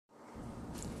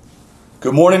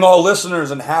Good morning, all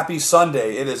listeners, and happy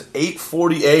Sunday. It is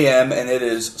 8:40 a.m., and it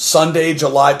is Sunday,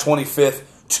 July 25th,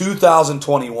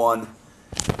 2021.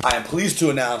 I am pleased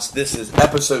to announce this is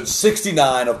episode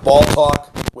 69 of Ball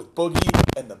Talk with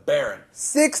Boogie and the Baron.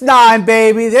 6'9",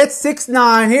 baby. That's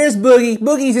 6'9". Here's Boogie.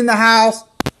 Boogie's in the house.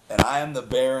 And I am the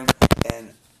Baron,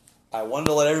 and I wanted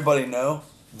to let everybody know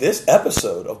this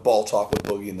episode of Ball Talk with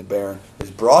Boogie and the Baron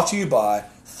is brought to you by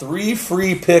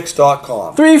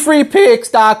 3freepicks.com.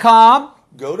 3freepicks.com.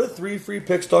 Go to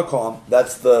 3freepicks.com.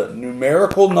 That's the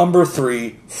numerical number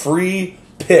 3, free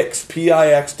picks,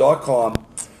 Pix.com.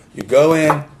 You go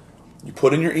in, you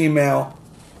put in your email,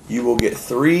 you will get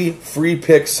 3 free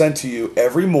picks sent to you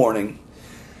every morning.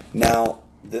 Now,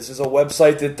 this is a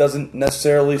website that doesn't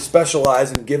necessarily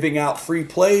specialize in giving out free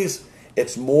plays.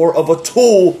 It's more of a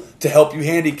tool to help you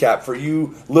handicap. For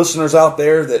you listeners out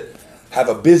there that have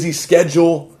a busy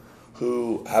schedule,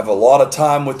 who have a lot of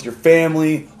time with your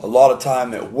family, a lot of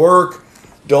time at work,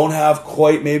 don't have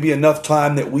quite maybe enough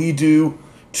time that we do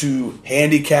to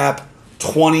handicap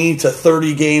 20 to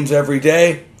 30 games every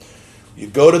day. You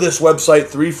go to this website,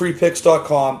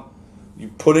 3freepicks.com, you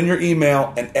put in your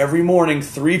email, and every morning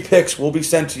 3 picks will be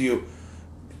sent to you.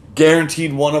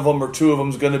 Guaranteed one of them or 2 of them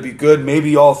is going to be good,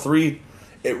 maybe all 3.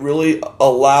 It really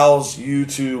allows you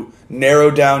to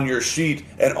narrow down your sheet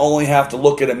and only have to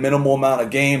look at a minimal amount of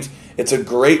games. It's a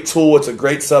great tool. It's a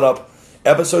great setup.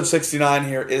 Episode 69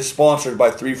 here is sponsored by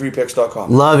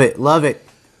 3freepicks.com. Love it. Love it.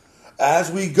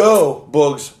 As we go,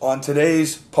 Boogs, on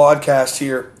today's podcast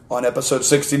here on episode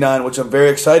 69, which I'm very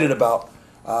excited about,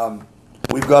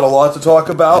 we've got a lot to talk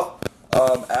about.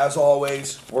 As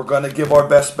always, we're going to give our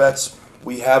best bets.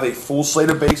 We have a full slate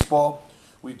of baseball.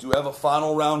 We do have a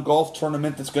final round golf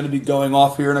tournament that's going to be going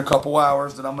off here in a couple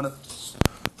hours that I'm going to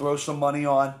throw some money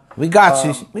on. We got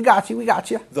you. We got you. We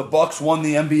got you. The Bucks won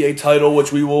the NBA title,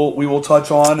 which we will touch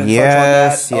on. And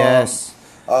yes, touch on that. Yes.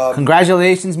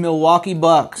 Congratulations, Milwaukee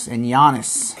Bucks and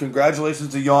Giannis.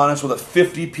 Congratulations to Giannis with a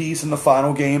 50-piece in the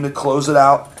final game to close it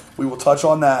out. We will touch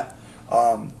on that.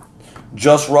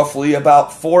 Just roughly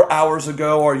about 4 hours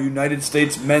ago, our United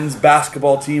States men's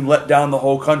basketball team let down the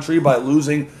whole country by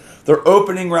losing their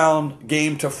opening round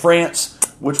game to France,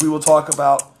 which we will talk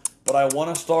about. But I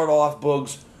want to start off,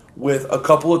 Boogs, with a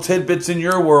couple of tidbits in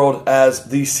your world as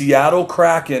the Seattle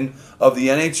Kraken of the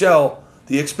NHL,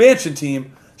 the expansion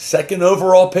team, second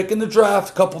overall pick in the draft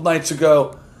a couple nights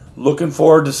ago. Looking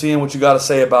forward to seeing what you got to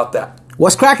say about that.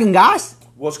 What's cracking, guys?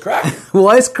 What's cracking?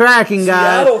 What's cracking,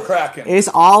 guys? Seattle Kraken. It's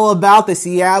all about the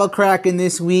Seattle Kraken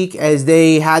this week as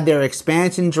they had their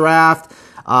expansion draft.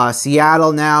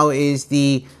 Seattle now is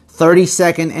the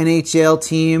 32nd NHL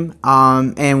team,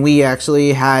 and we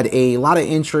actually had a lot of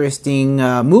interesting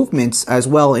movements as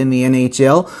well in the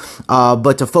NHL.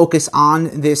 But to focus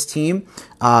on this team,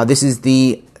 this is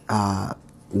the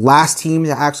last team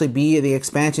to actually be the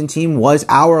expansion team was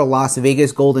our Las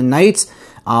Vegas Golden Knights.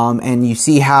 And you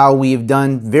see how we've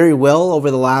done very well over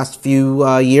the last few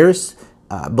years.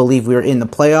 I believe we're in the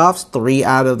playoffs. 3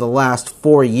 out of the last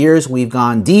 4 years we've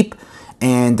gone deep.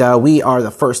 And we are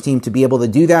the first team to be able to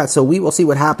do that. So we will see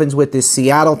what happens with this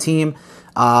Seattle team.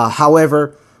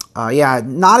 However,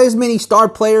 not as many star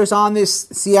players on this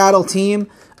Seattle team.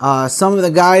 Some of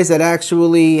the guys that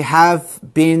actually have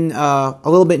been a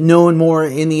little bit known more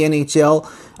in the NHL.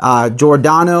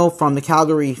 Giordano from the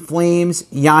Calgary Flames.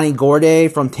 Yanni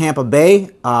Gourde from Tampa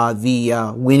Bay,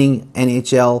 the winning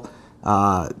NHL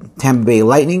Tampa Bay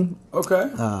Lightning. Okay.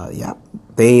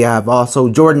 They have also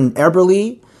Jordan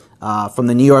Eberle from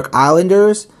the New York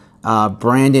Islanders,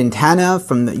 Brandon Tanev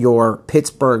from your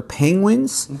Pittsburgh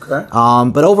Penguins. Okay.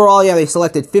 But overall, they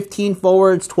selected 15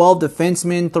 forwards, 12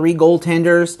 defensemen, 3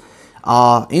 goaltenders.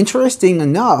 Interesting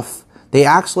enough, they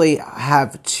actually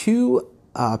have 2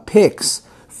 picks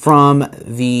from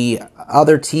the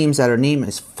other teams that are named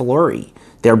as Fleury.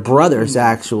 They're brothers,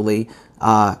 actually.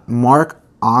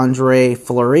 Marc-Andre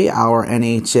Fleury, our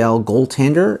NHL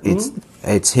goaltender.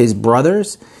 It's his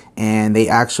brothers. And they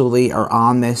actually are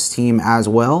on this team as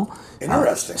well.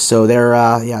 Interesting. So they're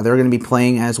going to be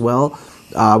playing as well.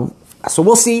 So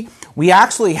we'll see. We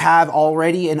actually have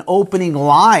already an opening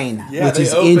line, which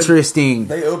is interesting.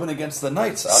 They open against the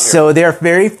Knights out here. So their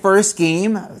very first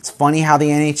game. It's funny how the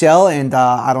NHL, and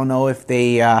I don't know if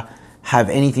they have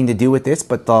anything to do with this,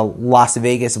 but the Las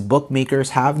Vegas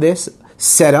bookmakers have this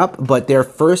set up. But their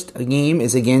first game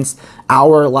is against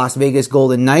our Las Vegas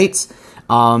Golden Knights.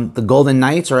 The Golden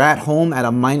Knights are at home at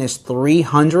a minus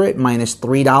 300, minus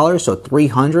 $3. So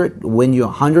 300, win you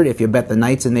 100 if you bet the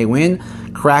Knights and they win.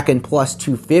 Kraken plus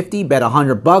 250, bet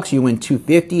 $100, you win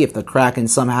 250 if the Kraken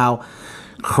somehow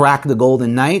crack the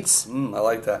Golden Knights. I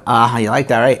like that. You like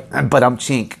that, right? But I'm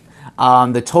chink.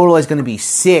 The total is going to be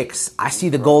 6. I see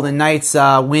the Golden Knights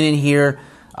winning here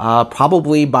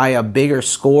probably by a bigger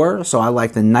score. So I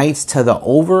like the Knights to the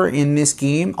over in this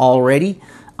game already,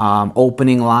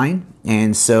 opening line.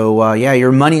 And so,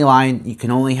 your money line you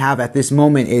can only have at this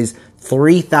moment is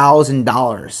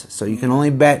 $3,000. So you can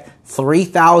only bet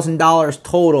 $3,000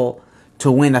 total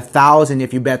to win $1,000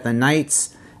 if you bet the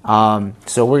Knights.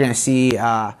 So we're going to see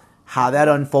how that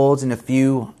unfolds in a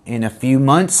few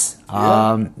months.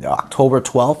 October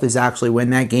 12th is actually when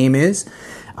that game is.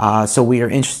 So we are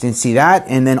interested to see that.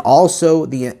 And then also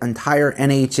the entire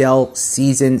NHL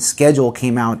season schedule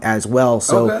came out as well.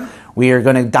 So we are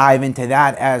going to dive into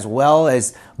that as well,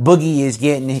 as Boogie is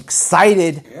getting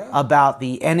excited about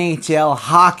the NHL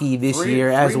hockey this year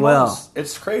as well. Months.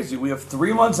 It's crazy. We have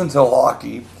 3 months until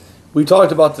hockey. We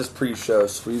talked about this pre-show.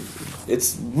 So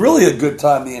it's really a good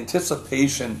time. The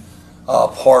anticipation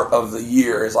part of the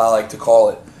year, as I like to call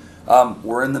it.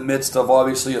 We're in the midst of,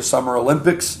 obviously, a Summer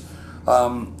Olympics.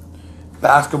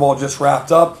 Basketball just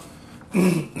wrapped up.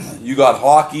 You got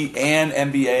hockey and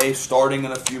NBA starting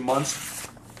in a few months.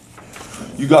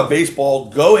 You got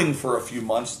baseball going for a few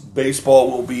months.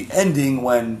 Baseball will be ending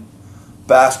when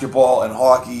basketball and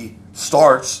hockey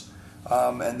starts.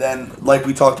 And then, like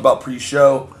we talked about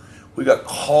pre-show, we got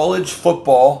college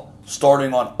football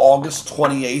starting on August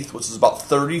 28th, which is about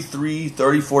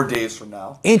 34 days from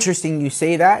now. Interesting you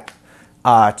say that.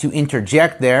 To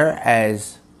interject there,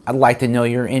 as I'd like to know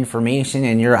your information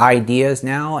and your ideas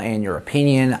now and your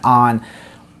opinion on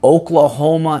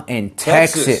Oklahoma and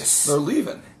Texas. They're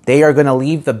leaving. They are going to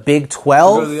leave the Big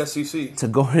 12 to go to the SEC. To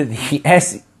go to the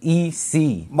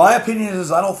SEC. My opinion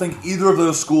is I don't think either of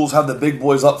those schools have the big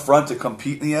boys up front to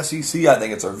compete in the SEC. I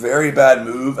think it's a very bad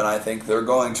move, and I think they're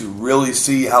going to really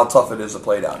see how tough it is to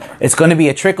play down there. It's going to be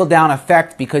a trickle-down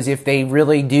effect, because if they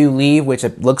really do leave, which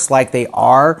it looks like they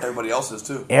are, everybody else is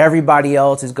too. Everybody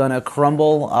else is going to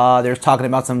crumble. They're talking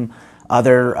about some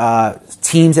other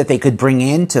teams that they could bring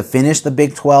in to finish the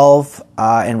Big 12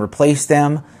 and replace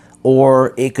them,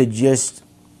 or it could just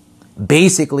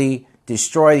basically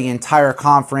destroy the entire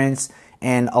conference,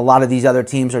 and a lot of these other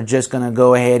teams are just going to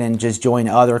go ahead and just join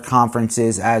other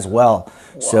conferences as well.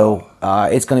 Wow. So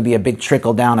it's going to be a big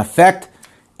trickle-down effect,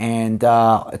 and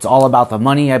it's all about the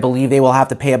money. I believe they will have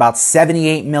to pay about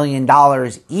 $78 million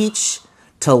each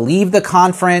to leave the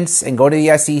conference and go to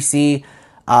the SEC.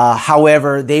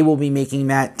 However, they will be making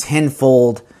that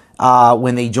tenfold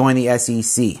when they join the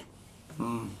SEC.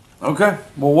 Okay.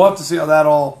 Well, we'll have to see how that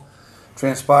all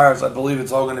transpires. I believe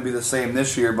it's all going to be the same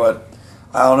this year, but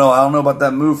I don't know. I don't know about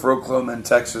that move for Oklahoma and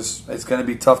Texas. It's going to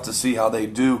be tough to see how they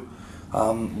do.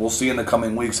 We'll see in the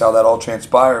coming weeks how that all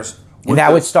transpires. And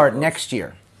that would start next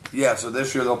year. Yeah, so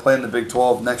this year they'll play in the Big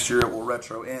 12. Next year it will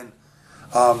retro in.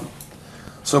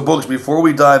 So, Books, before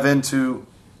we dive into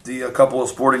a couple of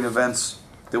sporting events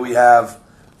that we have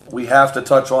to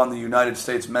touch on the United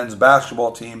States men's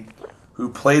basketball team, who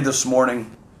played this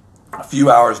morning a few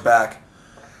hours back.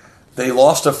 They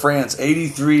lost to France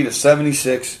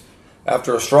 83-76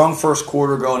 after a strong first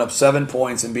quarter, going up 7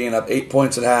 points and being up 8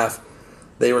 points at half.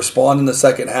 They respond in the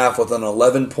second half with an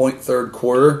 11-point third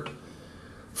quarter.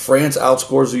 France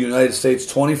outscores the United States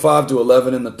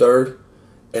 25-11 in the third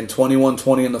and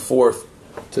 21-20 in the fourth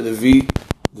to defeat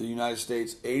the United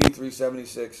States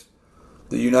 83-76.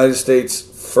 The United States'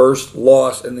 first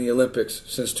loss in the Olympics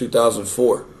since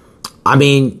 2004. I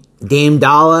mean, Dame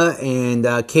Dalla and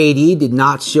KD did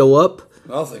not show up.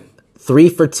 Nothing. 3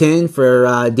 for 10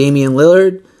 for Damian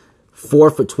Lillard,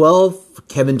 4 for 12 for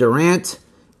Kevin Durant,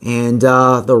 and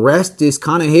the rest is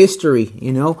kind of history.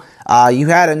 You know, you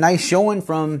had a nice showing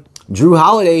from Drew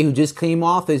Holiday, who just came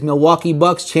off his Milwaukee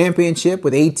Bucks championship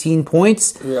with 18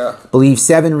 points. Yeah, I believe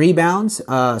 7 rebounds.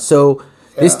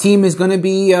 This team is going to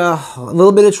be a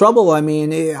little bit of trouble. I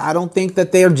mean, I don't think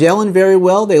that they're gelling very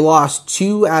well. They lost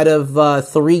 2 out of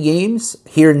 3 games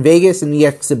here in Vegas in the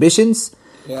exhibitions,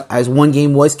 as 1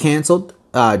 game was canceled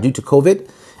due to COVID.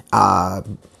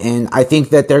 And I think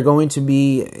that they're going to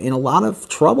be in a lot of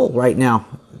trouble right now.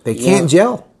 They can't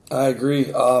gel. I agree.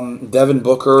 Devin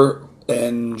Booker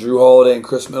and Drew Holiday and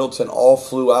Chris Middleton all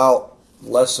flew out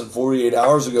less than 48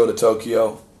 hours ago to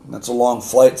Tokyo. That's a long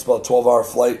flight. It's about a 12-hour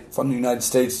flight from the United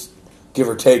States, give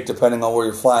or take, depending on where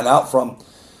you're flying out from.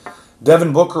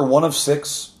 Devin Booker, 1 of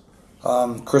 6.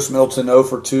 Chris Middleton, 0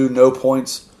 for 2, no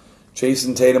points.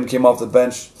 Jason Tatum came off the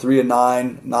bench, 3 of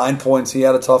 9, 9 points. He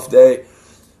had a tough day.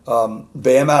 Bam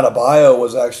Adebayo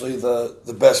was actually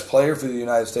the best player for the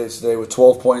United States today with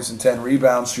 12 points and 10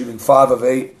 rebounds, shooting 5 of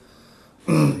 8.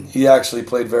 He actually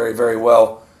played very, very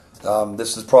well.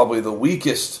 This is probably the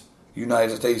weakest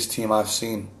United States team I've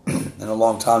seen in a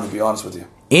long time, to be honest with you.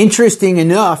 Interesting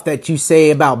enough that you say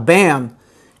about Bam,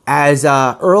 as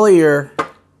earlier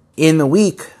in the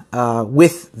week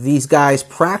with these guys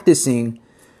practicing,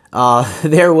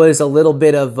 there was a little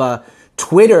bit of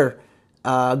Twitter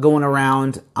going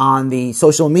around on the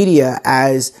social media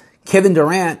as Kevin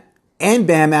Durant and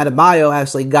Bam Adebayo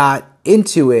actually got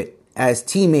into it as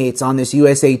teammates on this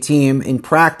USA team in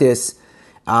practice,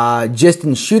 just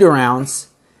in shoot-arounds,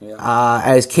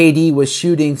 as KD was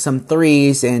shooting some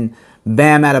threes, and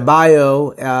Bam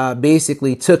Adebayo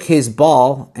basically took his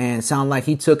ball, and it sounded like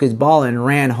he took his ball and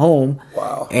ran home.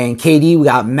 Wow. And KD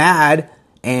got mad,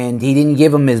 and he didn't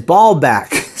give him his ball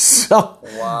back. So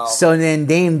then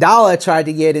Dame Dalla tried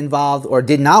to get involved, or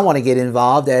did not want to get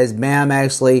involved, as Bam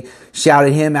actually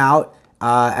shouted him out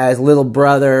as little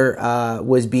brother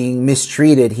was being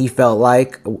mistreated, he felt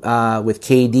like, with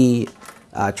KD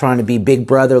trying to be big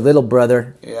brother, little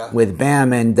brother with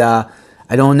Bam. And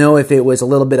I don't know if it was a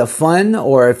little bit of fun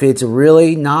or if it's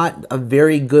really not a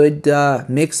very good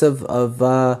mix of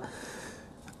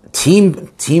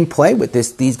team play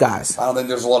with these guys. I don't think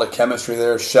there's a lot of chemistry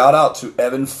there. Shout out to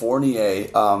Evan Fournier.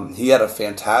 He had a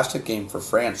fantastic game for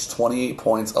France. 28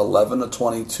 points, 11 to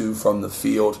 22 from the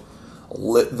field.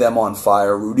 Lit them on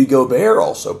fire. Rudy Gobert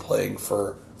also playing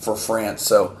for France.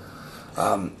 So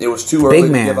it was too early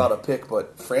to give out a pick,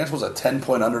 but France was a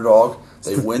 10-point underdog.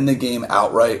 They win the game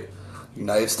outright.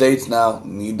 United States now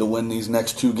need to win these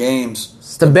next two games.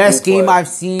 It's the best game I've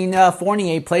seen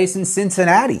Fournier play since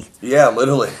Cincinnati. Yeah,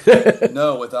 literally.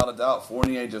 No, without a doubt.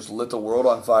 Fournier just lit the world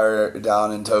on fire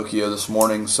down in Tokyo this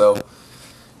morning. So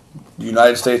the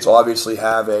United States obviously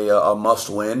have a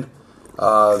must-win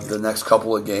the next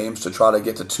couple of games to try to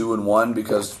get to 2-1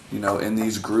 because, in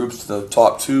these groups, the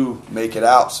top two make it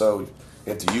out. So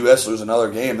if the U.S. lose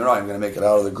another game, they're not even going to make it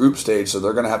out of the group stage. So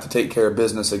they're going to have to take care of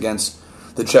business against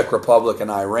the Czech Republic and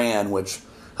Iran, which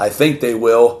I think they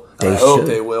will. I hope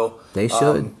they will. They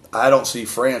should. I don't see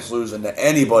France losing to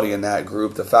anybody in that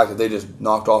group. The fact that they just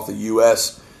knocked off the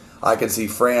U.S., I can see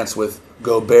France with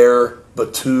Gobert,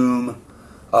 Batum,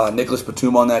 Nicolas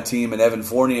Batum on that team, and Evan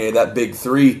Fournier, that big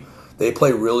three. They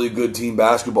play really good team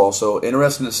basketball. So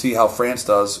interesting to see how France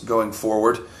does going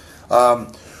forward.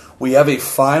 We have a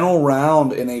final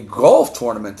round in a golf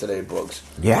tournament today, Brooks.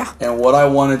 Yeah. And what I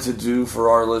wanted to do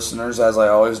for our listeners, as I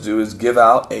always do, is give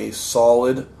out a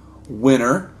solid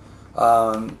winner.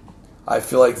 I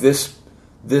feel like this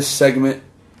segment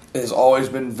has always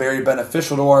been very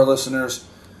beneficial to our listeners.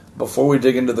 Before we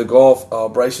dig into the golf,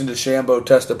 Bryson DeChambeau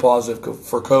tested positive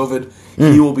for COVID.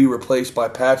 He will be replaced by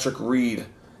Patrick Reed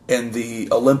in the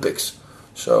Olympics.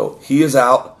 So he is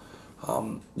out.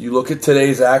 You look at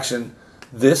today's action.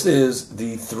 This is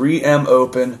the 3M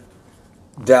Open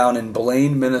down in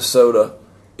Blaine, Minnesota.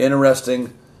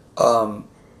 Interesting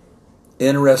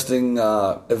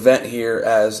event here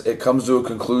as it comes to a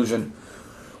conclusion.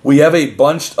 We have a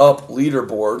bunched up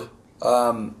leaderboard.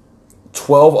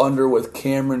 12 under with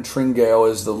Cameron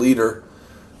Tringale as the leader.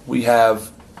 We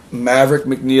have Maverick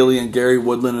McNeely and Gary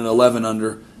Woodland at 11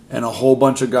 under, and a whole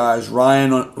bunch of guys: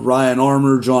 Ryan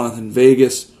Armour, Jonathan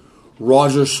Vegas,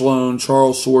 Roger Sloan,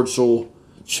 Charles Swartzel,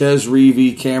 Ches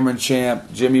Reavie, Cameron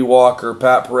Champ, Jimmy Walker,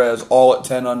 Pat Perez, all at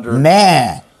 10 under.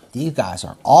 Man, these guys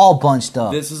are all bunched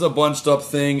up. This is a bunched up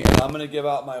thing, and I'm going to give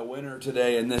out my winner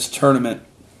today in this tournament.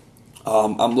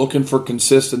 I'm looking for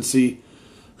consistency.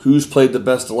 Who's played the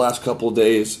best the last couple of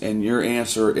days? And your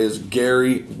answer is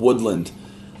Gary Woodland.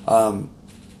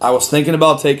 I was thinking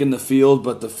about taking the field,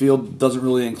 but the field doesn't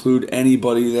really include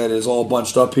anybody that is all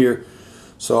bunched up here.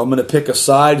 So I'm going to pick a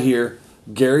side here.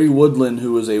 Gary Woodland,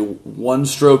 who is a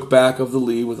one-stroke back of the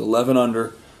lead with 11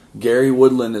 under. Gary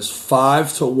Woodland is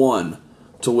 5-1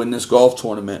 to win this golf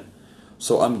tournament.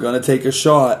 So I'm going to take a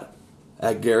shot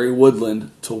at Gary Woodland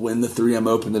to win the 3M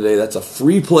Open today. That's a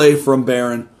free play from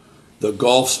Barron, the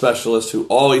golf specialist who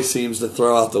always seems to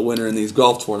throw out the winner in these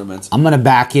golf tournaments. I'm going to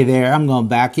back you there. I'm going to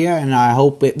back you, and I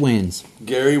hope it wins.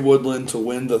 Gary Woodland to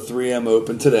win the 3M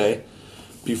Open today.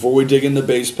 Before we dig into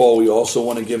baseball, we also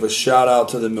want to give a shout-out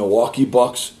to the Milwaukee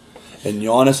Bucks and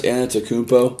Giannis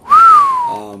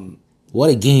Antetokounmpo.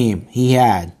 What a game he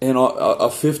had. And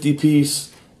a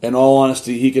 50-piece. In all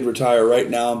honesty, he could retire right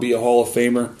now and be a Hall of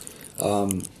Famer.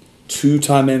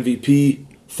 Two-time MVP,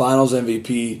 Finals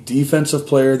MVP, Defensive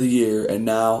Player of the Year, and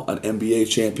now an NBA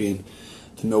champion.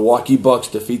 The Milwaukee Bucks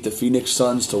defeat the Phoenix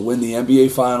Suns to win the NBA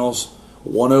Finals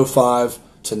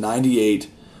 105-98.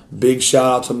 Big shout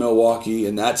out to Milwaukee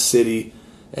and that city,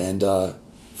 and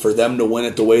for them to win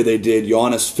it the way they did.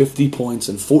 Giannis 50 points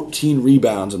and 14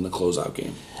 rebounds in the closeout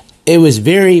game. It was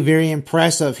very, very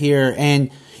impressive here.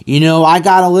 And, I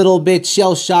got a little bit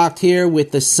shell-shocked here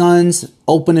with the Suns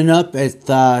opening up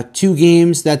at 2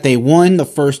 games that they won, the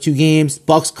first 2 games.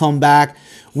 Bucks come back,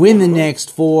 win the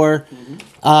next 4.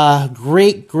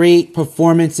 Great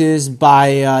performances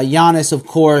by Giannis, of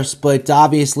course, but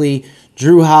obviously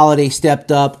Drew Holiday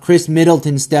stepped up, Chris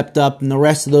Middleton stepped up, and the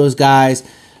rest of those guys.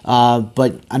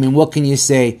 But, I mean, what can you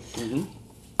say?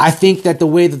 I think that the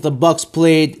way that the Bucks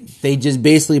played, they just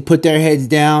basically put their heads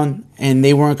down, and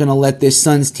they weren't going to let this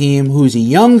Suns team, who's a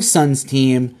young Suns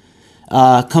team,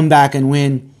 come back and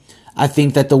win. I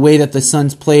think that the way that the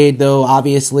Suns played, though,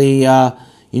 obviously, you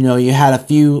had a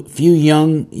few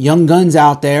young guns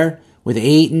out there with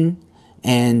Ayton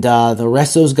and the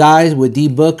rest of those guys with D.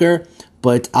 Booker.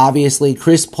 But obviously,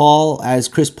 Chris Paul, as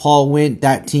Chris Paul went,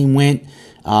 that team went.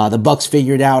 The Bucks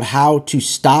figured out how to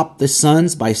stop the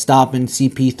Suns by stopping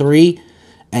CP3,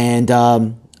 and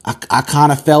I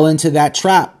kind of fell into that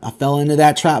trap. I fell into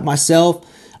that trap myself.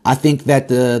 I think that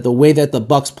the way that the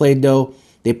Bucks played, though,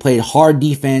 they played hard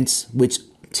defense, which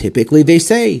typically they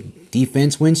say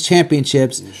defense wins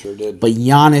championships. You sure did. But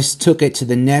Giannis took it to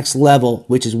the next level,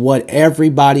 which is what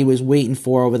everybody was waiting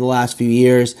for over the last few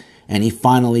years, and he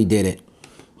finally did it.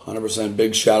 100%.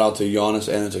 Big shout out to Giannis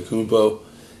Antetokounmpo.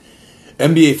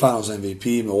 NBA Finals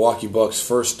MVP, Milwaukee Bucks'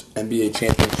 first NBA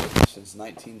championship since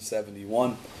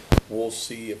 1971. We'll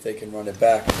see if they can run it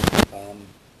back.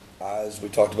 As we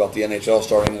talked about the NHL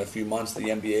starting in a few months, the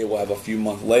NBA will have a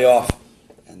few-month layoff,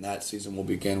 and that season will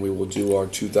begin. We will do our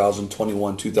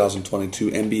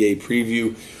 2021-2022 NBA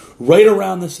preview right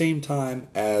around the same time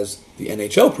as the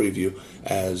NHL preview,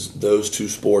 as those two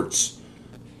sports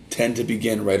tend to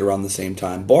begin right around the same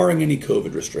time, barring any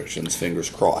COVID restrictions. Fingers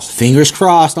crossed. Fingers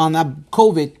crossed on that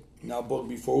COVID. Now, Boog,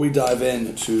 before we dive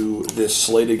into this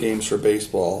slate of games for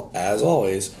baseball, as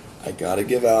always, I got to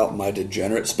give out my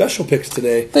degenerate special picks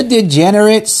today. The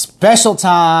degenerate special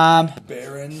time.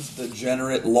 Barron's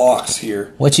degenerate locks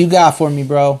here. What you got for me,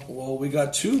 bro? Well, we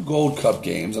got 2 Gold Cup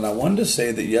games, and I wanted to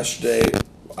say that yesterday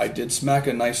I did smack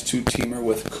a nice 2-teamer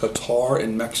with Qatar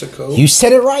and Mexico. You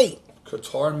said it right.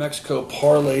 Qatar and Mexico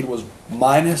parlayed was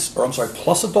plus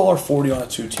 $1.40 on a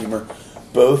 2-teamer.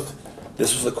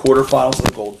 This was the quarterfinals of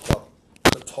the Gold Cup.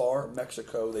 Qatar,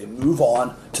 Mexico, they move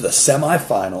on to the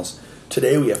semifinals.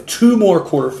 Today we have 2 more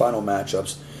quarterfinal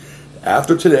matchups.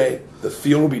 After today, the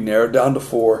field will be narrowed down to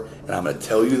 4, and I'm going to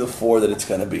tell you the 4 that it's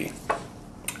going to be.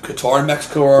 Qatar and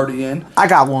Mexico are already in. I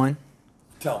got one.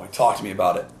 Talk to me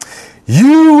about it.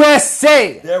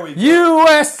 USA! There we go.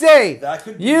 USA! That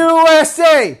could be,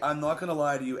 USA! I'm not going to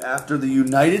lie to you. After the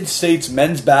United States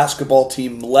men's basketball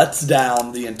team lets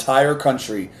down the entire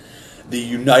country, the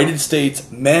United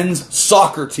States men's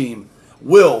soccer team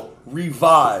will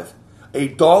revive.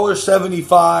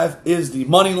 $1.75 is the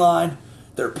money line.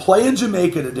 They're playing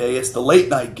Jamaica today. It's the late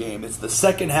night game. It's the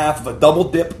second half of a double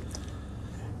dip.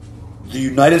 The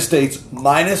United States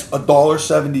minus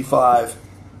 $1.75.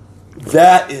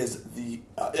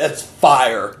 That's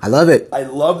fire. I love it. I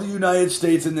love the United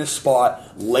States in this spot.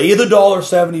 Lay the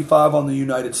 $1.75 on the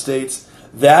United States.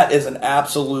 That is an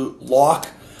absolute lock.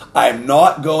 I'm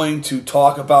not going to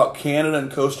talk about Canada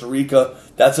and Costa Rica.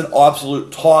 That's an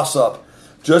absolute toss-up.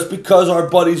 Just because our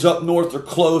buddies up north are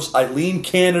close, I lean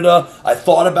Canada. I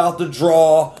thought about the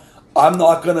draw. All I'm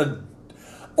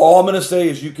going to say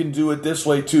is you can do it this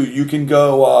way too. You can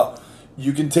go,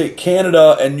 you can take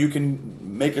Canada and you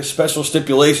can make a special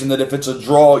stipulation that if it's a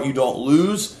draw, you don't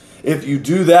lose. If you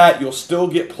do that, you'll still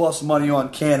get plus money on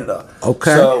Canada.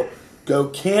 Okay. So go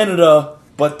Canada,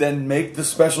 but then make the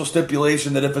special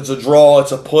stipulation that if it's a draw,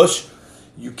 it's a push.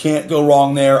 You can't go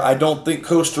wrong there. I don't think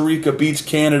Costa Rica beats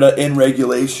Canada in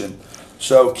regulation.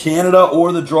 So Canada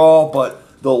or the draw,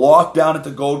 but the lockdown at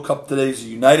the Gold Cup today is the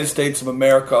United States of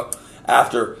America.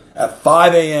 At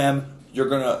 5 a.m.,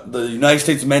 the United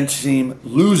States men's team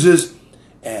loses,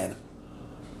 and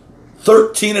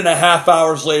 13 and a half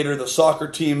hours later, the soccer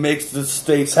team makes the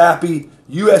States happy.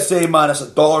 USA minus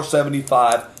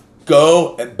 $1.75.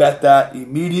 Go and bet that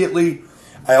immediately.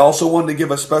 I also wanted to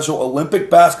give a special Olympic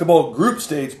basketball group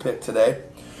stage pick today.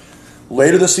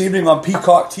 Later this evening on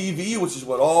Peacock TV, which is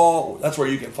that's where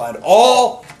you can find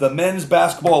all the men's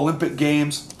basketball Olympic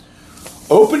games.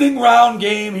 Opening round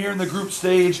game here in the group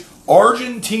stage.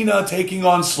 Argentina taking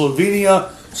on Slovenia.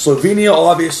 Slovenia,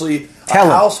 obviously,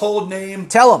 household name.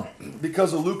 Tell them.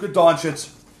 Because of Luka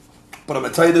Doncic. But I'm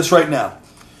going to tell you this right now.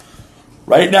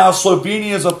 Right now,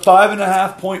 Slovenia is a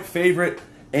 5.5-point favorite.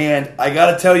 And I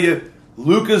got to tell you,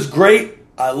 Luka's great.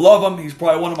 I love him. He's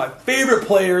probably one of my favorite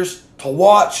players to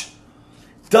watch.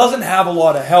 Doesn't have a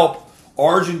lot of help.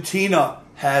 Argentina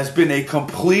has been a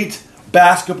complete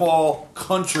basketball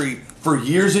country for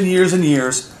years and years and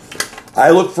years.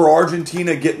 I look for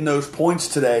Argentina getting those points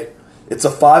today. It's a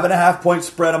 5.5-point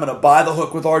spread. I'm going to buy the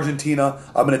hook with Argentina.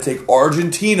 I'm going to take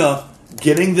Argentina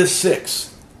getting the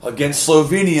 6 against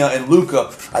Slovenia and Luka.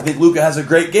 I think Luka has a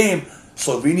great game.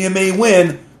 Slovenia may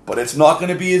win, but it's not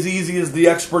going to be as easy as the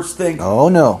experts think. Oh,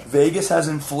 no. Vegas has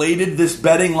inflated this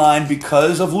betting line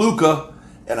because of Luka,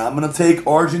 and I'm going to take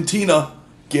Argentina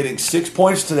getting 6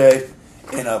 points today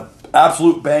in an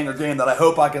absolute banger game that I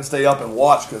hope I can stay up and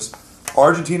watch, because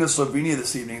Argentina-Slovenia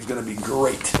this evening is going to be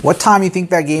great. What time do you think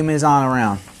that game is on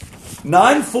around?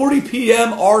 9:40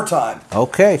 p.m. our time.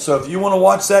 Okay. So if you want to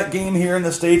watch that game here in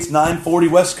the States, 9:40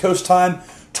 West Coast time,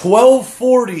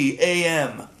 12:40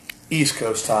 a.m. East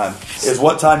Coast time is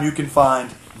what time you can find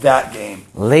that game.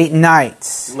 Late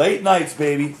nights. Late nights,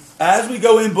 baby. As we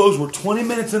go in, Bogues, we're 20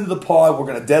 minutes into the pod. We're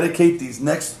going to dedicate these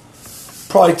next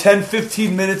probably 10,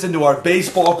 15 minutes into our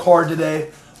baseball card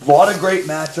today. A lot of great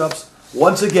matchups.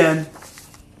 Once again,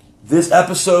 this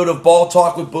episode of Ball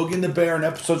Talk with Boogie and the Bear in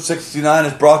episode 69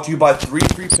 is brought to you by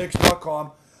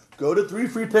 3freepicks.com. Go to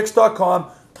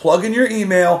 3freepicks.com, plug in your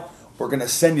email. We're going to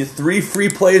send you 3 free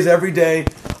plays every day.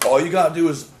 All you got to do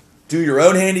is do your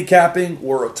own handicapping.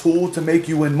 We're a tool to make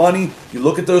you win money. You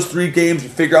look at those 3 games, you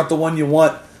figure out the one you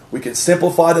want. We can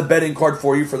simplify the betting card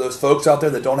for you for those folks out there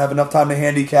that don't have enough time to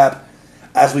handicap.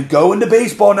 As we go into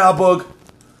baseball now, Boog,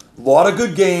 a lot of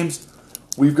good games.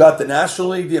 We've got the National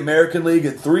League, the American League,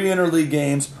 and 3 interleague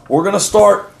games. We're going to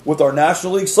start with our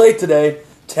National League slate today.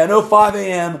 10:05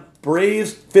 a.m.,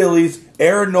 Braves, Phillies,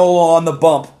 Aaron Nola on the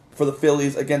bump for the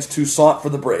Phillies against Toussaint for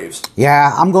the Braves.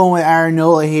 Yeah, I'm going with Aaron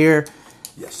Nola here.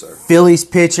 Yes, sir. Phillies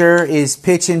pitcher is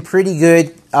pitching pretty good.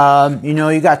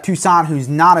 You got Toussaint, who's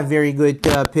not a very good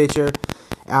pitcher.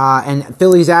 And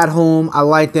Phillies at home, I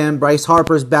like them. Bryce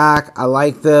Harper's back. I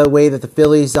like the way that the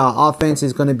Phillies offense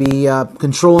is going to be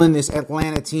controlling this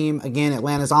Atlanta team. Again,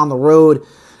 Atlanta's on the road.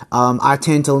 I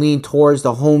tend to lean towards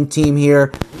the home team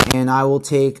here, and I will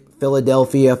take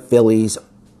Philadelphia Phillies.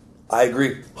 I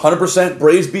agree. 100%.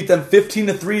 Braves beat them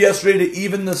 15-3 yesterday to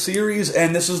even the series,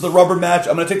 and this is the rubber match.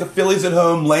 I'm going to take the Phillies at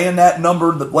home, laying that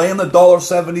number, laying the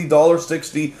 $1.70,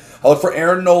 $1.60. I look for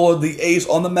Aaron Nola, the ace,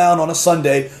 on the mound on a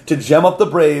Sunday to gem up the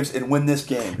Braves and win this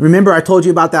game. Remember, I told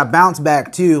you about that bounce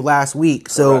back, too, last week.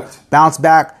 So, Correct. Bounce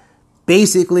back.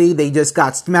 Basically, they just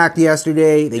got smacked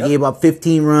yesterday. They gave up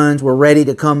 15 runs. We're ready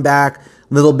to come back.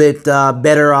 A little bit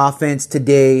better offense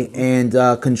today and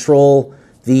control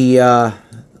the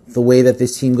way that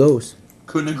this team goes.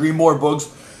 Couldn't agree more, Boogs.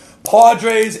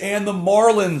 Padres and the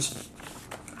Marlins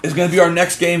is going to be our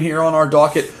next game here on our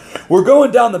docket. We're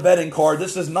going down the betting card.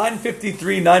 This is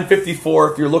 953,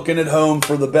 954 if you're looking at home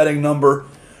for the betting number.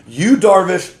 Yu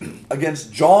Darvish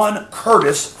against John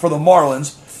Curtis for the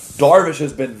Marlins. Darvish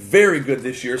has been very good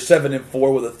this year,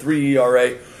 7-4 with a 3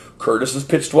 ERA. Curtis has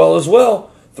pitched well as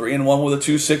well, 3-1 with a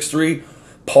 2.63.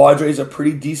 Padres a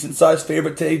pretty decent-sized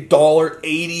favorite today,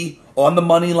 $1.80 on the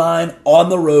money line on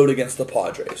the road against the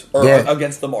Padres, or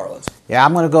against the Marlins. Yeah,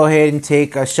 I'm going to go ahead and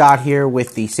take a shot here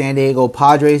with the San Diego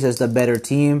Padres as the better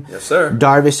team. Yes, sir.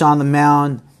 Darvish on the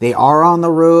mound. They are on the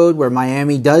road where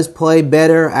Miami does play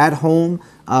better at home,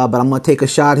 but I'm going to take a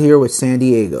shot here with San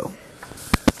Diego.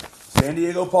 San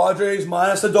Diego Padres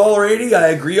minus $1.80. I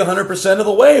agree 100% of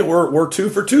the way. We're 2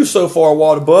 for 2 so far,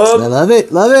 Waterbug. I love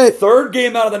it, love it. Third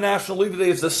game out of the National League today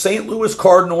is the St. Louis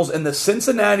Cardinals and the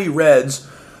Cincinnati Reds.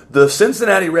 The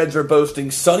Cincinnati Reds are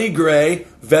boasting Sonny Gray,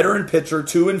 veteran pitcher,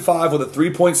 2-5 with a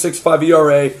 3.65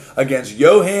 ERA against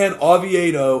Johan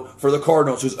Oviedo for the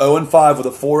Cardinals, who's 0-5 with a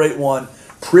 4.81.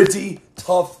 Pretty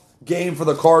tough game for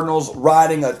the Cardinals,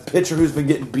 riding a pitcher who's been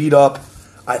getting beat up.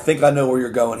 I think I know where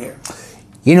you're going here.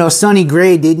 You know, Sonny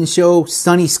Gray didn't show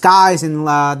sunny skies in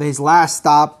his last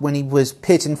stop when he was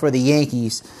pitching for the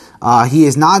Yankees. He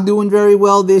is not doing very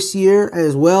well this year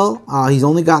as well. He's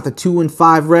only got the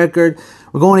 2-5 record.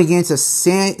 We're going against a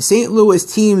St.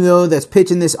 Louis team, though, that's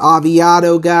pitching this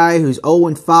Oviedo guy who's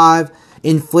 0-5,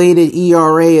 inflated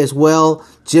ERA as well,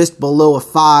 just below a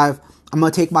 5. I'm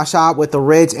going to take my shot with the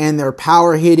Reds and their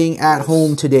power hitting at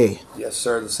home today. Yes,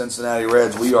 sir. The Cincinnati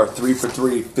Reds. We are 3 for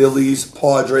 3. Phillies,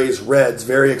 Padres, Reds.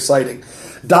 Very exciting.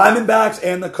 Diamondbacks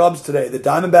and the Cubs today. The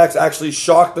Diamondbacks actually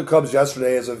shocked the Cubs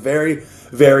yesterday as a very,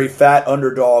 very fat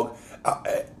underdog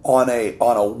on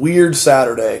a weird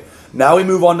Saturday. Now we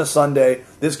move on to Sunday.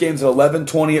 This game's at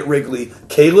 11:20 at Wrigley.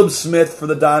 Caleb Smith for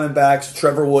the Diamondbacks.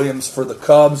 Trevor Williams for the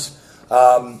Cubs.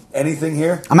 Anything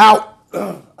here? I'm out.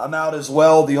 I'm out as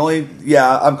well.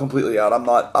 I'm completely out.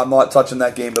 I'm not touching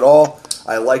that game at all.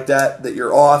 I like that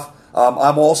you're off.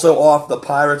 I'm also off the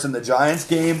Pirates and the Giants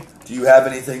game. Do you have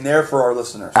anything there for our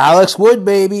listeners? Alex Wood,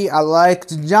 baby. I like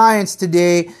the Giants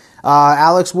today.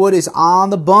 Alex Wood is on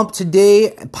the bump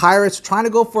today. Pirates trying to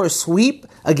go for a sweep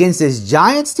against this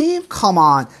Giants team? Come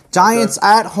on. Giants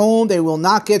at home. They will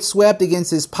not get swept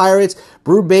against this Pirates.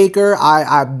 Brew Baker,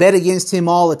 I bet against him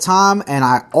all the time, and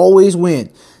I always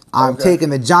win. I'm taking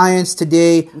the Giants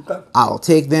today. I'll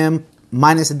take them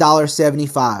minus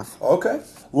 $1.75. Okay.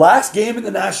 Last game in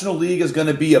the National League is going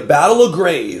to be a battle of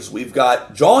Grays. We've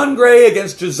got John Gray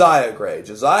against Josiah Gray.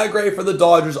 Josiah Gray for the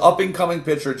Dodgers, up-and-coming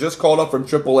pitcher, just called up from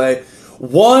AAA.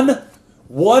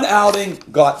 One outing,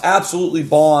 got absolutely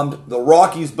bombed. The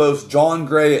Rockies boast John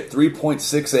Gray at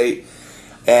 3.68.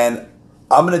 And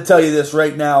I'm going to tell you this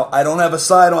right now. I don't have a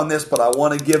side on this, but I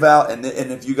want to give out. And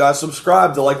if you guys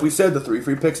subscribe to, like we said, the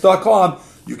 3freepicks.com,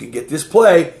 you can get this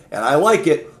play, and I like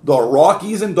it. The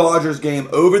Rockies and Dodgers game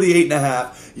over the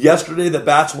 8.5. Yesterday, the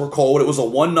bats were cold. It was a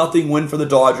 1-0 win for the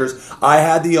Dodgers. I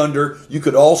had the under. You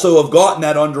could also have gotten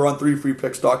that under on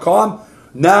 3freepicks.com.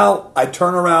 Now, I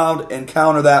turn around and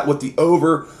counter that with the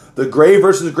over, the Gray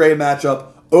versus Gray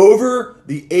matchup, over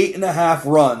the 8.5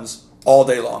 runs all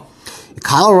day long.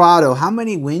 Colorado, how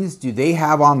many wins do they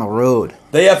have on the road?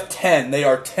 They have 10. They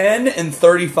are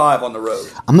 10-35 on the road.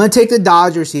 I'm going to take the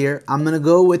Dodgers here. I'm going to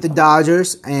go with the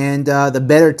Dodgers, and the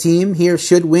better team here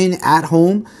should win at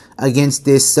home against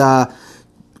this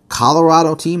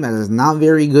Colorado team that is not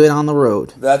very good on the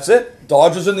road. That's it.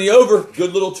 Dodgers in the over.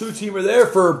 Good little two-teamer there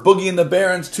for Boogie and the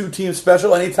Barons two-team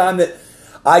special. Anytime that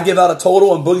I give out a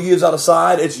total and Boogie gives out a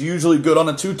side, it's usually good on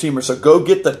a two-teamer. So go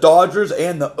get the Dodgers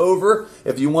and the over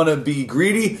if you want to be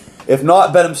greedy. If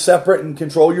not, bet them separate and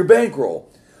control your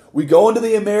bankroll. We go into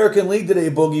the American League today,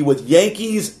 Boogie, with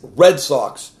Yankees, Red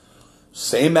Sox.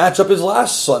 Same matchup as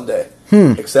last Sunday.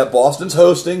 Except Boston's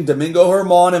hosting. Domingo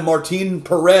Germán and Martin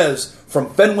Perez from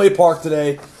Fenway Park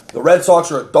today. The Red Sox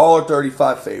are a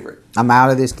 $1.35 favorite. I'm out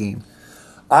of this game.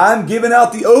 I'm giving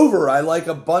out the over. I like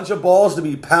a bunch of balls to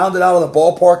be pounded out of the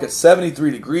ballpark at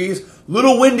 73 degrees.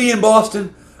 Little windy in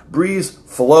Boston. Breeze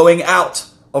flowing out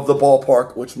of the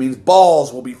ballpark, which means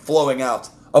balls will be flowing out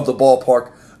of the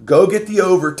ballpark. Go get the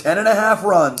over. 10.5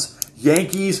 runs.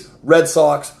 Yankees, Red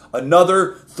Sox.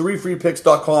 Another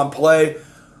 3freepicks.com play.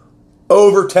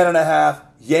 Over 10.5.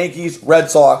 Yankees, Red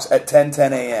Sox at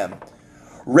 10:10 a.m.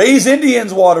 Rays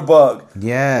Indians Waterbug.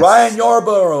 Yes. Ryan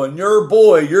Yarborough and your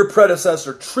boy, your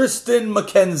predecessor, Tristan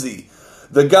McKenzie.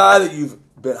 The guy that you've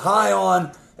been high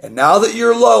on, and now that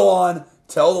you're low on,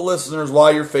 tell the listeners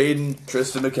why you're fading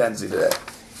Tristan McKenzie today.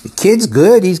 The kid's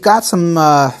good. He's got some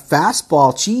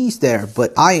fastball cheese there,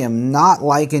 but I am not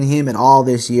liking him at all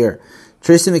this year.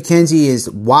 Tristan McKenzie is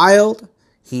wild.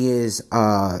 He is,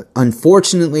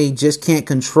 unfortunately, just can't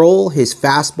control his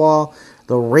fastball.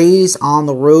 The Rays on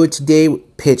the road today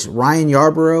pitch Ryan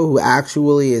Yarborough, who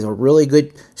actually is a really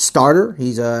good starter.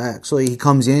 He's he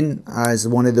comes in as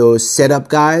one of those setup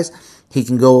guys. He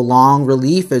can go long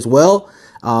relief as well.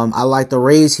 I like the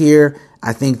Rays here.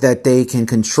 I think that they can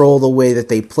control the way that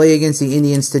they play against the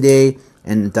Indians today,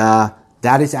 and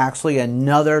that is actually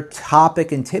another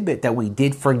topic and tidbit that we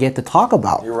did forget to talk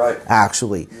about. You're right.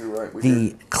 Actually, you're right.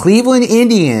 The Cleveland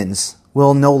Indians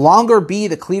will no longer be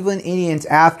the Cleveland Indians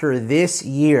after this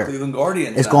year. Cleveland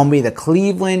Guardians. It's going to be the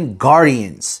Cleveland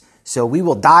Guardians. So we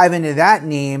will dive into that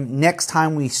name next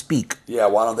time we speak. Yeah,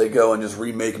 why don't they go and just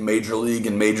remake Major League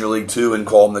and Major League 2 and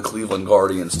call them the Cleveland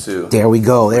Guardians too? There we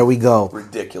go. There we go.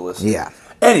 Ridiculous. Yeah.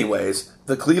 Anyways,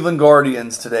 the Cleveland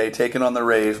Guardians today taking on the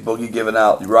Rays. Boogie giving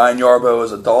out. Ryan Yarborough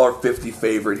is a $1.50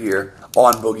 favorite here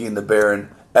on Boogie and the Baron,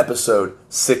 episode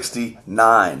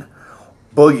 69.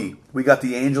 Boogie, we got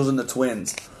the Angels and the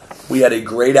Twins. We had a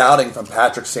great outing from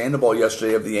Patrick Sandoval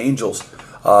yesterday of the Angels.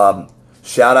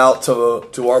 Shout out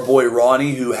to our boy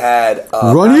Ronnie who had...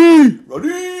 Ronnie!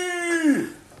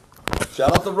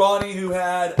 Shout out to Ronnie who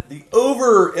had the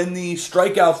over in the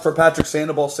strikeouts for Patrick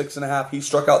Sandoval, 6.5. He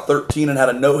struck out 13 and had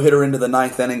a no-hitter into the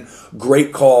 9th inning.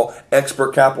 Great call.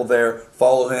 Expert Capel there.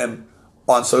 Follow him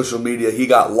on social media. He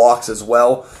got locks as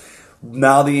well.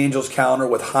 Now the Angels counter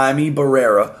with Jaime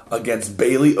Barrera against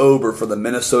Bailey Ober for the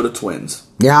Minnesota Twins.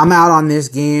 Yeah, I'm out on this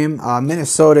game.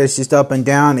 Minnesota is just up and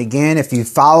down. Again, if you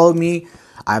followed me,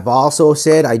 I've also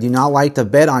said I do not like to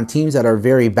bet on teams that are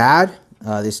very bad.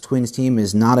 This Twins team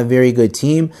is not a very good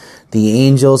team. The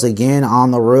Angels, again,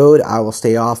 on the road. I will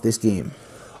stay off this game.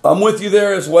 I'm with you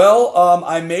there as well.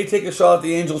 I may take a shot at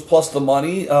the Angels plus the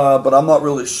money, but I'm not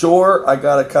really sure. I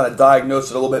got to kind of diagnose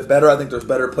it a little bit better. I think there's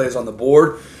better plays on the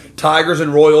board. Tigers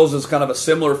and Royals is kind of a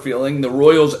similar feeling. The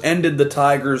Royals ended the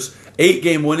Tigers'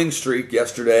 8-game winning streak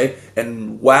yesterday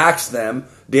and waxed them.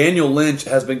 Daniel Lynch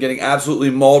has been getting absolutely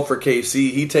mauled for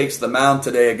KC. He takes the mound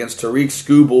today against Tariq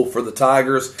Skubal for the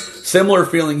Tigers. Similar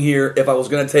feeling here. If I was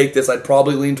going to take this, I'd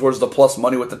probably lean towards the plus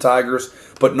money with the Tigers,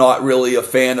 but not really a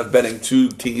fan of betting two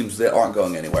teams that aren't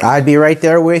going anywhere. I'd be right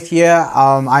there with you.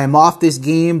 I am off this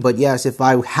game, but yes, if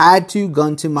I had to,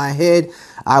 gun to my head,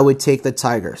 I would take the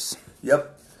Tigers.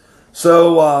 Yep.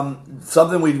 So,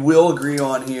 something we will agree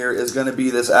on here is going to be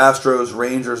this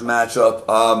Astros-Rangers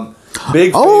matchup.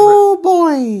 Big favorite. Oh,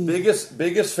 boy.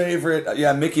 Biggest favorite.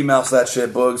 Yeah, Mickey Mouse that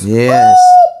shit, Bugs. Yes.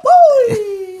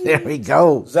 Oh, boy. There we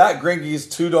go. Zach Greinke's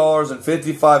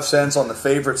 $2.55 on the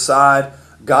favorite side.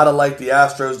 Gotta like the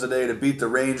Astros today to beat the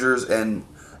Rangers and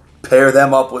pair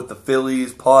them up with the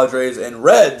Phillies, Padres, and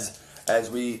Reds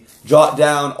as we jot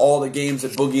down all the games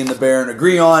that Boogie and the Baron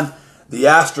agree on. The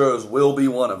Astros will be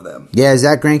one of them. Yeah,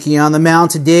 Zach Greinke on the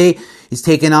mound today. He's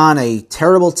taking on a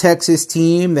terrible Texas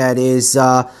team that is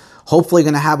hopefully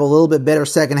going to have a little bit better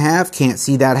second half. Can't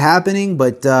see that happening,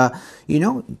 but,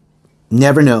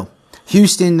 never know.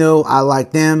 Houston, though, I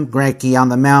like them. Greinke on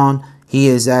the mound. He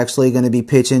is actually going to be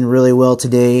pitching really well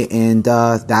today, and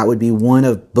that would be one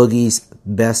of Boogie's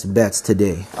best bets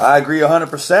today. I agree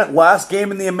 100%. Last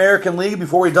game in the American League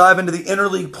before we dive into the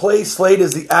interleague play slate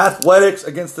is the Athletics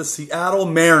against the Seattle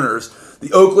Mariners.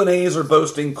 The Oakland A's are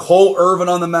boasting Cole Irvin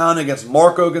on the mound against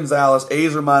Marco Gonzalez.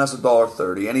 A's are minus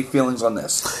 $1.30. Any feelings on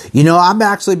this? I've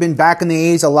actually been backing the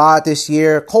A's a lot this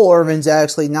year. Cole Irvin's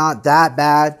actually not that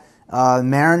bad.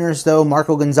 Mariners, though,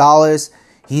 Marco Gonzalez,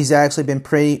 he's actually been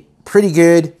pretty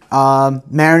good.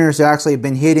 Mariners have actually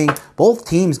been hitting. Both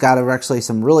teams got actually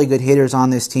some really good hitters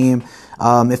on this team.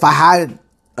 If I had,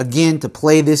 again, to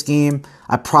play this game,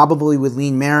 I probably would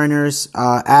lean Mariners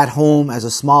at home as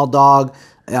a small dog,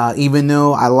 even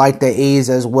though I like the A's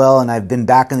as well, and I've been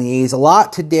backing the A's a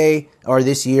lot today or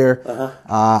this year.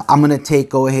 I'm going to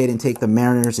go ahead and take the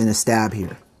Mariners in a stab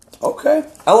here. Okay.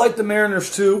 I like the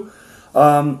Mariners, too.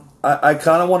 I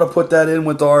kind of want to put that in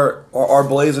with our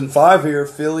Blazing Five here.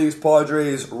 Phillies,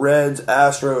 Padres, Reds,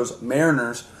 Astros,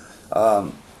 Mariners.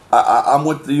 I'm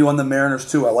with you on the Mariners,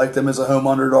 too. I like them as a home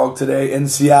underdog today in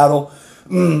Seattle.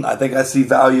 I think I see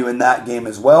value in that game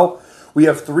as well. We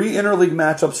have 3 interleague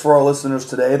matchups for our listeners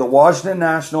today. The Washington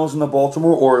Nationals and the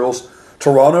Baltimore Orioles,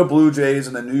 Toronto Blue Jays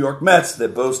and the New York Mets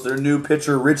that boast their new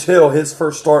pitcher, Rich Hill, his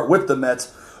first start with the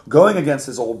Mets, going against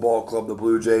his old ball club, the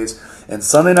Blue Jays. And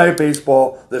Sunday Night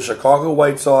Baseball, the Chicago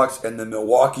White Sox and the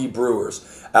Milwaukee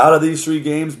Brewers. Out of these 3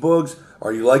 games, Boogs,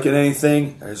 are you liking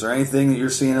anything? Is there anything that you're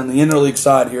seeing on the interleague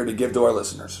side here to give to our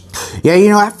listeners? Yeah,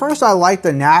 at first I liked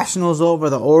the Nationals over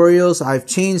the Orioles. I've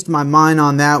changed my mind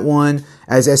on that one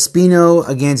as Espino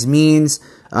against Means.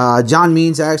 John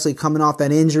Means actually coming off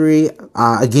that injury.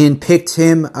 Again, picked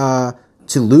him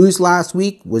to lose last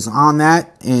week, was on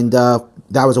that, and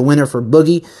that was a winner for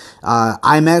Boogie.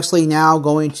 I'm actually now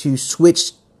going to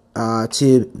switch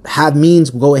to have Means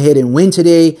go ahead and win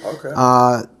today.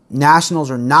 Okay. Nationals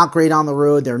are not great on the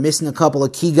road. They're missing a couple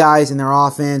of key guys in their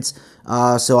offense.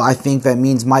 So I think that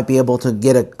Means might be able to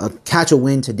get catch a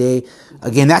win today.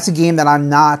 Again, that's a game that I'm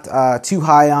not too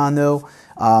high on, though.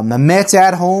 The Mets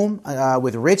at home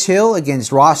with Rich Hill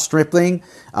against Ross Stripling.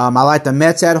 I like the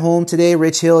Mets at home today.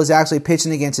 Rich Hill is actually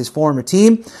pitching against his former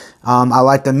team. I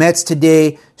like the Mets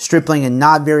today. Stripling, a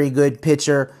not very good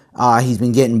pitcher. He's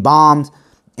been getting bombed.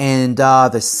 And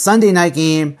the Sunday night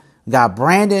game, we got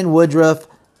Brandon Woodruff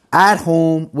at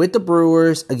home with the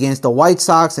Brewers against the White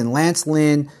Sox and Lance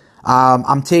Lynn.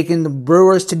 I'm taking the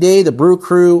Brewers today, the Brew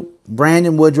Crew.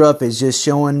 Brandon Woodruff is just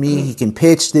showing me he can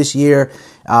pitch this year.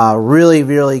 Really,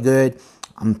 really good.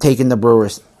 I'm taking the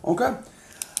Brewers. Okay.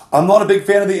 I'm not a big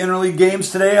fan of the interleague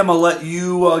games today. I'm going to let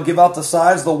you give out the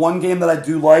sides. The one game that I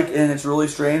do like, and it's really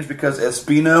strange because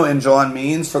Espino and John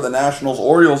Means for the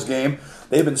Nationals-Orioles game,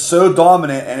 they've been so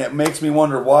dominant, and it makes me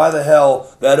wonder why the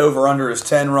hell that over-under is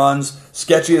 10 runs.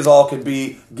 Sketchy as all can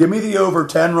be. Give me the over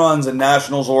 10 runs in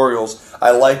Nationals-Orioles.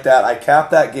 I like that. I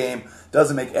capped that game.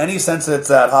 Doesn't make any sense that it's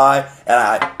that high.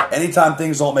 And anytime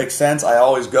things don't make sense, I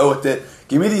always go with it.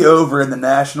 Give me the over in the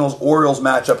Nationals-Orioles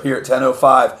matchup here at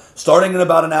 10:05, starting in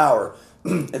about an hour.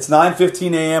 It's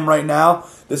 9:15 a.m. right now.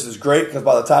 This is great because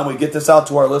by the time we get this out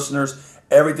to our listeners,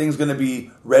 everything's going to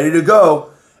be ready to go.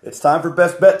 It's time for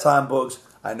best bet time, Boogs.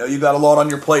 I know you got a lot on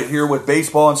your plate here with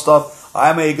baseball and stuff.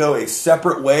 I may go a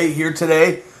separate way here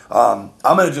today. I'm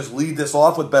going to just lead this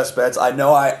off with best bets. I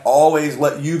know I always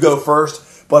let you go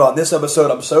first, but on this episode,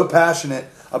 I'm so passionate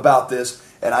about this,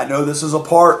 and I know this is a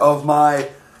part of my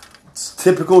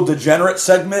typical degenerate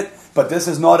segment, but this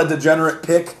is not a degenerate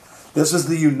pick. This is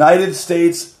the United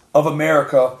States of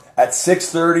America at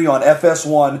 6:30 on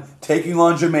FS1, taking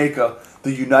on Jamaica.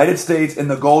 The United States in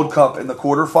the Gold Cup in the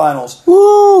quarterfinals.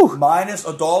 Woo! Minus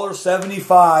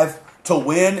 $1.75 to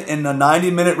win in the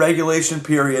 90-minute regulation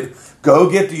period. Go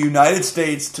get the United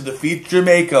States to defeat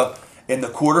Jamaica in the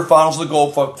quarterfinals of the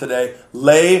Gold Cup today.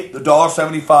 Lay the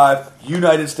 $1.75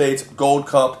 United States Gold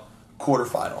Cup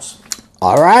quarterfinals.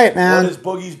 All right, man. What is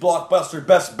Boogie's Blockbuster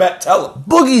Best Bet? Tell him.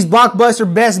 Boogie's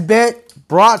Blockbuster Best Bet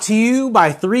brought to you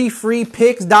by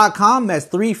 3freepicks.com. That's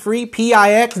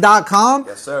 3freepix.com.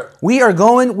 Yes, sir. We are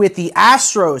going with the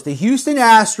Astros, the Houston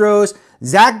Astros.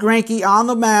 Zach Greinke on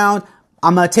the mound.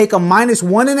 I'm going to take a minus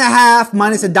 1.5,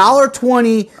 minus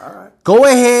 $1.20. All right. Go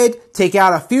ahead, take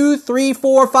out a few, $300,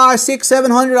 $400, $500,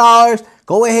 $600, $700.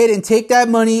 Go ahead and take that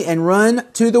money and run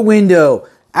to the window.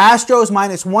 Astros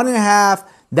minus 1.5.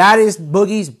 That is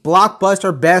Boogie's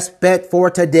Blockbuster Best Bet for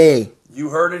today. You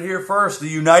heard it here first. The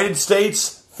United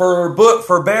States for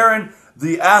Baron,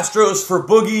 the Astros for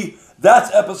Boogie. That's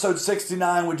episode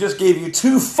 69. We just gave you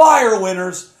 2 fire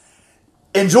winners.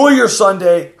 Enjoy your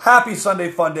Sunday. Happy Sunday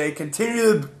Fun Day.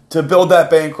 Continue to build that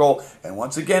bankroll. And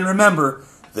once again, remember,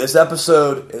 this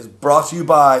episode is brought to you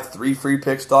by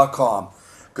 3freepicks.com.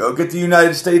 Go get the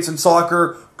United States in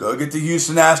soccer. Go get the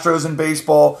Houston Astros in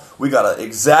baseball. We got an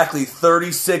exactly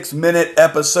 36-minute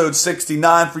episode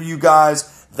 69 for you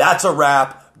guys. That's a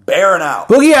wrap. Baron out.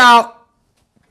 Boogie out.